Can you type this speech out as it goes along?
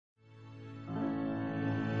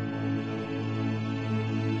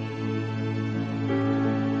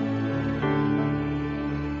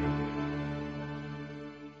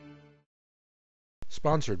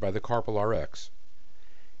sponsored by the Carpal RX.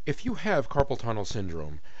 If you have carpal tunnel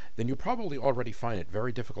syndrome, then you probably already find it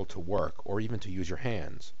very difficult to work or even to use your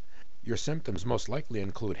hands. Your symptoms most likely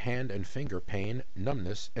include hand and finger pain,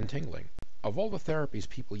 numbness, and tingling. Of all the therapies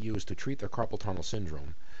people use to treat their carpal tunnel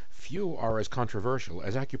syndrome, few are as controversial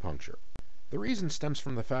as acupuncture. The reason stems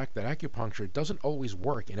from the fact that acupuncture doesn't always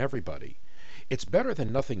work in everybody. It's better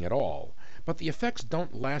than nothing at all, but the effects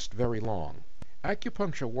don't last very long.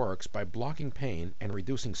 Acupuncture works by blocking pain and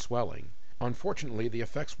reducing swelling. Unfortunately, the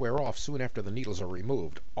effects wear off soon after the needles are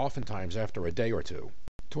removed, oftentimes after a day or two.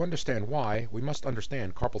 To understand why, we must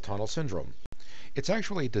understand carpal tunnel syndrome. It's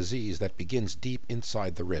actually a disease that begins deep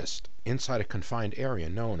inside the wrist, inside a confined area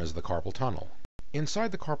known as the carpal tunnel.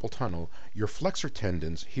 Inside the carpal tunnel, your flexor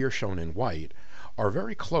tendons, here shown in white, are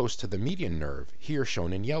very close to the median nerve, here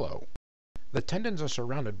shown in yellow. The tendons are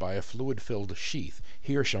surrounded by a fluid-filled sheath,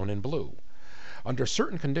 here shown in blue. Under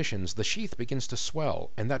certain conditions, the sheath begins to swell,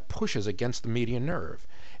 and that pushes against the median nerve,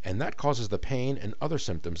 and that causes the pain and other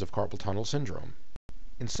symptoms of carpal tunnel syndrome.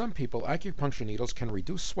 In some people, acupuncture needles can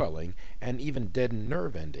reduce swelling and even deaden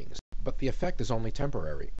nerve endings, but the effect is only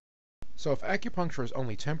temporary. So if acupuncture is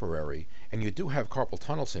only temporary, and you do have carpal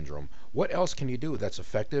tunnel syndrome, what else can you do that's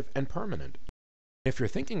effective and permanent? If you're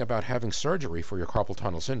thinking about having surgery for your carpal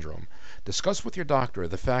tunnel syndrome, discuss with your doctor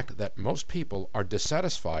the fact that most people are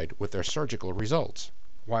dissatisfied with their surgical results,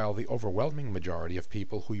 while the overwhelming majority of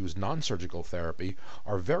people who use non-surgical therapy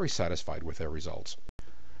are very satisfied with their results.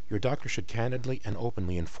 Your doctor should candidly and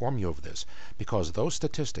openly inform you of this, because those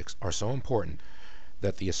statistics are so important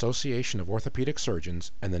that the Association of Orthopedic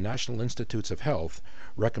Surgeons and the National Institutes of Health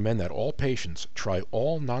recommend that all patients try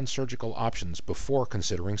all non-surgical options before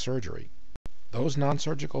considering surgery. Those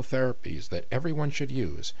non-surgical therapies that everyone should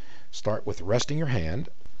use start with resting your hand,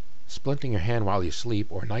 splinting your hand while you sleep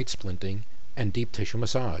or night splinting, and deep tissue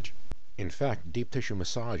massage. In fact, deep tissue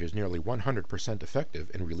massage is nearly 100% effective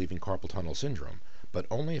in relieving carpal tunnel syndrome, but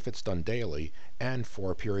only if it's done daily and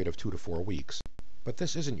for a period of 2 to 4 weeks. But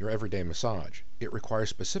this isn't your everyday massage. It requires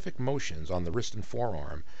specific motions on the wrist and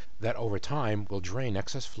forearm that over time will drain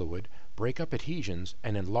excess fluid, break up adhesions,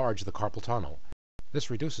 and enlarge the carpal tunnel. This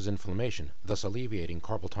reduces inflammation, thus alleviating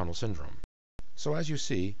carpal tunnel syndrome. So as you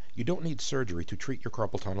see, you don't need surgery to treat your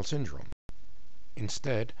carpal tunnel syndrome.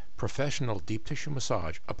 Instead, professional deep tissue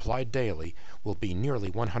massage applied daily will be nearly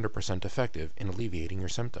 100% effective in alleviating your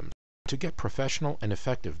symptoms. To get professional and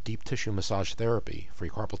effective deep tissue massage therapy for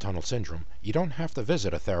your carpal tunnel syndrome, you don't have to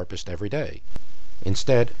visit a therapist every day.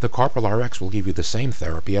 Instead, the Carpal RX will give you the same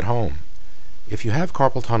therapy at home. If you have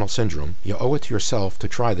carpal tunnel syndrome, you owe it to yourself to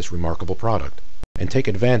try this remarkable product and take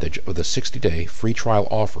advantage of the 60-day free trial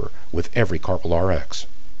offer with every Carpal RX.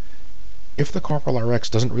 If the Carpal RX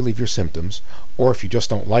doesn't relieve your symptoms, or if you just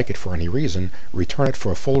don't like it for any reason, return it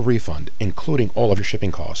for a full refund, including all of your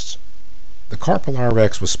shipping costs. The Carpal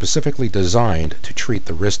RX was specifically designed to treat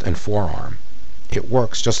the wrist and forearm. It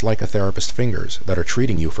works just like a therapist's fingers that are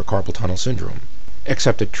treating you for carpal tunnel syndrome,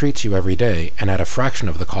 except it treats you every day and at a fraction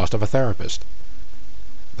of the cost of a therapist.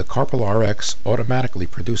 The Carpal RX automatically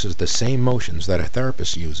produces the same motions that a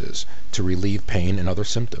therapist uses to relieve pain and other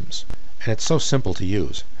symptoms. And it's so simple to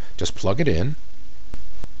use. Just plug it in,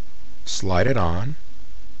 slide it on,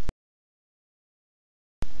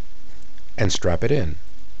 and strap it in.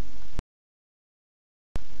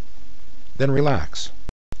 Then relax.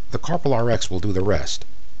 The Carpal RX will do the rest.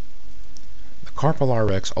 The Carpal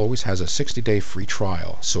RX always has a 60-day free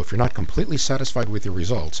trial, so if you're not completely satisfied with your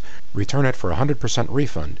results, return it for a 100%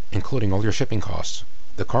 refund, including all your shipping costs.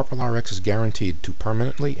 The Carpal RX is guaranteed to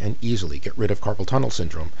permanently and easily get rid of carpal tunnel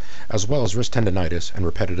syndrome, as well as wrist tendinitis and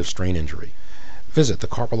repetitive strain injury. Visit the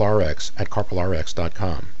Carpal RX at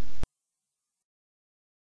carpalrx.com.